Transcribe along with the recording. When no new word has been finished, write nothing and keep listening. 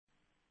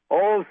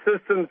All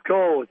systems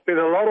go. It's been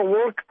a lot of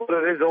work, but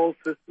it is all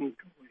systems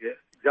go. Yes,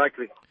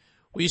 exactly.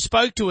 Well, you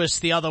spoke to us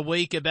the other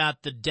week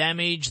about the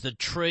damage, the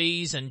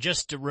trees, and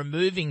just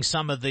removing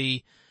some of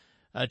the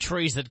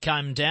trees that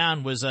came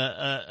down was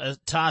a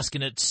task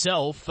in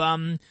itself.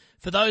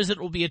 For those that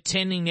will be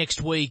attending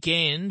next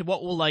weekend,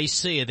 what will they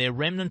see? Are there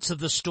remnants of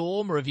the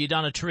storm, or have you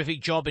done a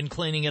terrific job in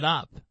cleaning it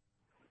up?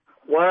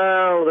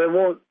 Well, they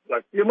won't.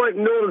 Like, you might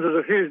notice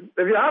there's a few.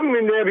 If you haven't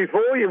been there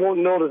before, you won't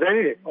notice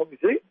anything,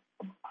 obviously.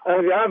 And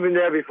if you have been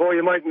there before,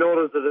 you might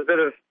notice there's a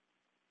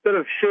bit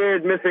of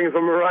shade missing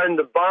from around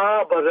the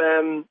bar, but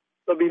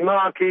there'll be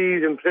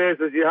marquees in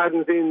places you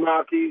hadn't seen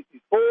marquees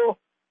before.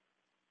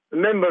 The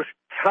members'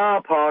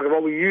 car park,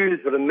 what we use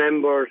for the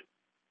members,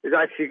 is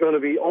actually going to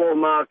be all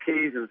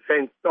marquees and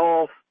fenced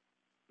off.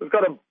 We've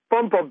got a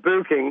bumper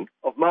booking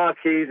of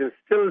marquees and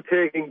still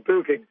taking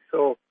bookings.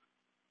 So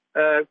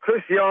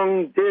Chris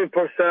Young, Dave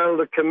Purcell,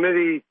 the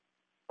committee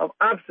have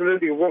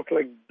absolutely worked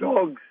like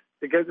dogs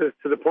to get this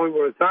to the point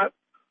where it's at.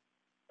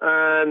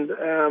 And,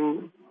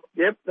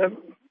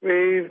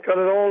 we've got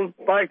it all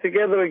back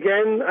together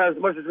again as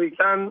much as we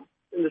can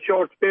in the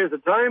short space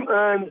of time.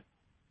 And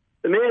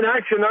the main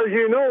action, as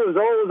you know, is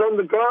always on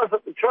the grass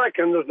at the track,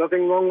 and there's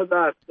nothing wrong with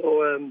that.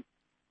 So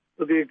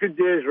there'll be a good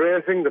day's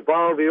racing. The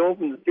bar will be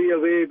open, the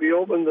TLA will be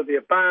open, there'll be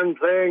a band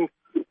playing,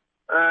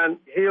 and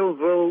Heels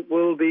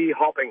will be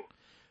hopping.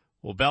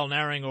 Well,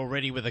 Balnarring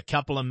already with a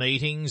couple of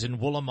meetings and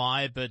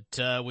Woolamai,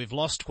 but we've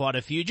lost quite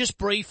a few. Just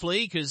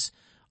briefly, because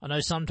I know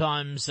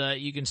sometimes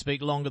you can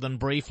speak longer than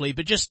briefly,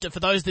 but just for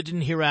those that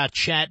didn't hear our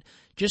chat,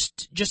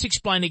 just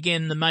explain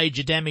again the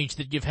major damage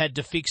that you've had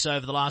to fix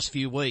over the last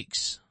few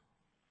weeks.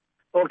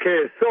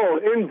 Okay, so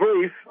in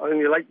brief, and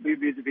you like me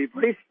to be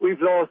brief, we've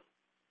lost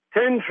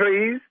 10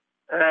 trees.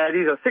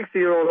 These are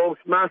 60-year-old oaks,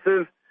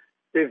 massive.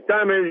 They've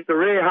damaged the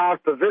Ray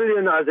Hart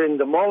Pavilion, as in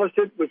demolished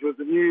it, which was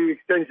the new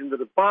extension to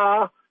the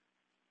bar.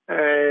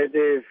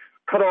 They've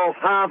cut off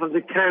half of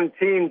the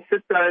canteen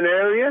sit-down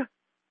area.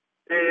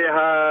 They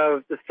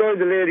have destroyed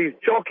the ladies'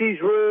 jockey's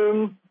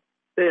room.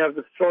 They have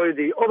destroyed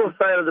the other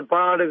side of the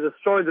bar. They've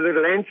destroyed the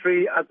little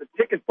entry at the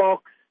ticket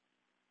box.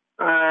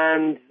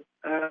 And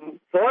so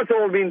that's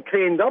all been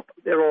cleaned up.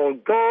 They're all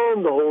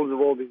gone. The holes have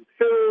all been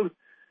filled.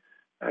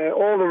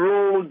 All the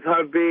roads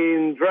have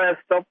been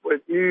dressed up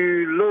with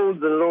new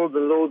loads and loads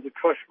and loads of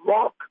crushed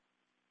rock.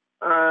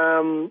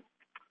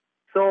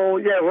 So,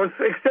 yeah, it was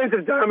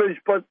extensive damage,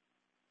 but,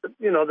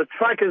 you know, the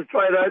track is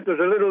dried out. There's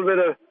a little bit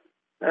of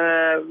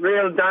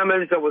rail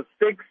damage that was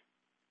fixed.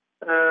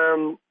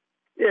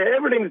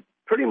 Everything's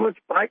pretty much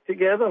back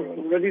together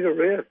and ready to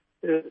race.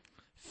 Yeah.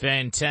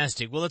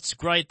 Fantastic. Well, it's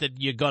great that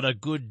you got a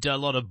good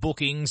lot of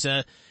bookings,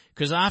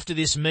 because after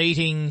this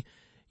meeting,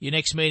 your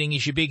next meeting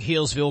is your big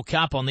Healesville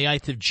Cup on the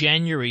 8th of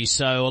January.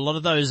 So a lot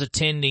of those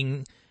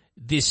attending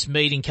this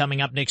meeting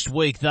coming up next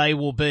week, they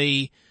will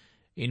be,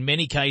 in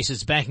many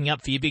cases, backing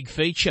up for your big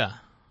feature.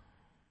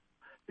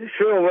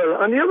 Sure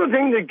will. And the other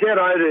thing to get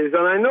out is,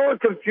 and I know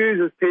it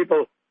confuses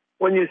people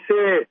when you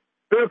say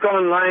book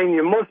online,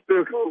 you must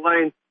book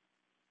online.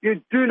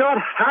 You do not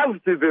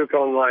have to book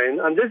online,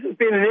 and this has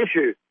been an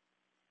issue.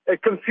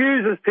 It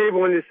confuses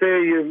people when you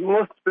say you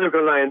must book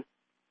online.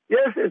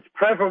 Yes, it's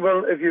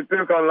preferable if you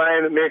book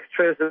online. It makes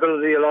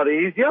traceability a lot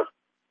easier.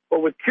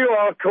 But with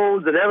QR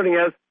codes and everything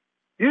else,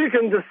 you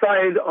can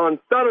decide on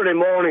Saturday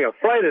morning or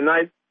Friday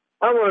night,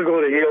 I want to go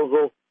to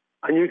Healesville,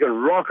 and you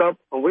can rock up,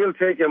 and we'll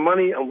take your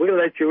money, and we'll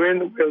let you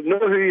in. We'll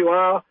know who you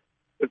are.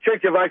 We'll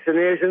check your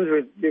vaccinations.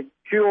 We'll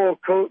QR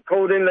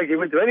code in like you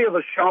would to any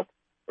other shop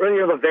or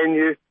any other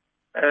venue.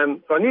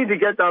 So I need to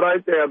get that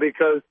out there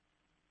because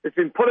it's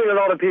been putting a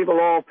lot of people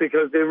off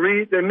because they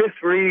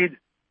misread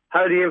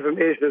how the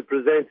information is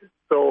presented.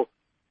 So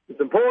it's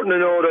important to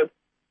know that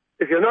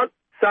if you're not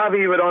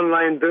savvy with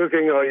online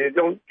booking or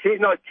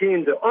not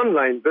keen to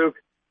online book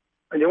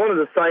and you want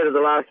to decide at the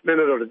last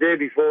minute or the day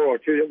before or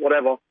Tuesday,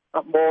 whatever,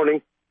 that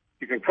morning,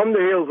 you can come to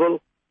Healesville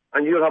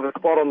and you'll have a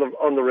spot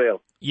on the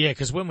rail. Yeah,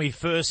 because when we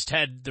first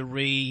had the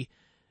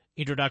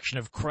reintroduction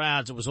of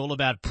crowds, it was all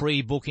about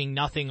pre-booking,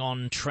 nothing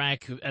on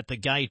track at the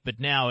gate, but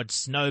now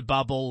it's no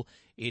bubble.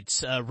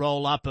 It's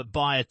roll up,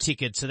 buy a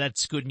ticket, so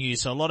that's good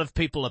news. So a lot of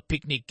people are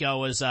picnic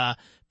goers,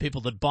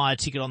 people that buy a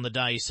ticket on the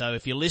day. So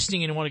if you're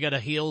listening and you want to go to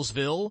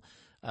Healesville,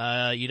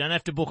 you don't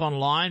have to book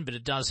online, but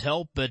it does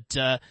help. But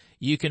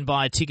you can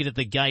buy a ticket at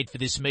the gate for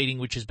this meeting,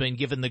 which has been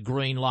given the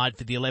green light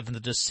for the 11th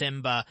of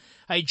December.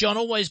 Hey, John,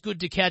 always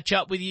good to catch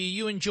up with you.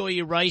 You enjoy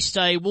your race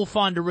day. We'll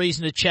find a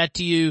reason to chat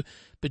to you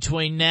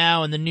between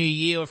now and the new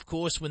year, of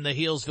course, when the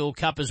Healesville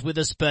Cup is with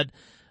us. But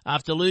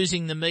after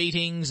losing the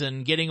meetings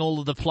and getting all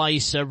of the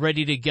place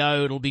ready to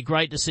go, it'll be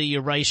great to see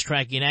your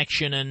racetrack in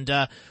action, and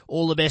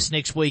all the best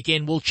next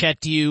weekend. We'll chat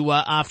to you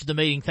after the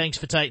meeting. Thanks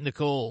for taking the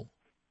call.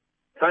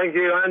 Thank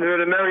you, Andrew,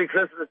 and a Merry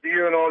Christmas to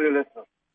you and all your listeners.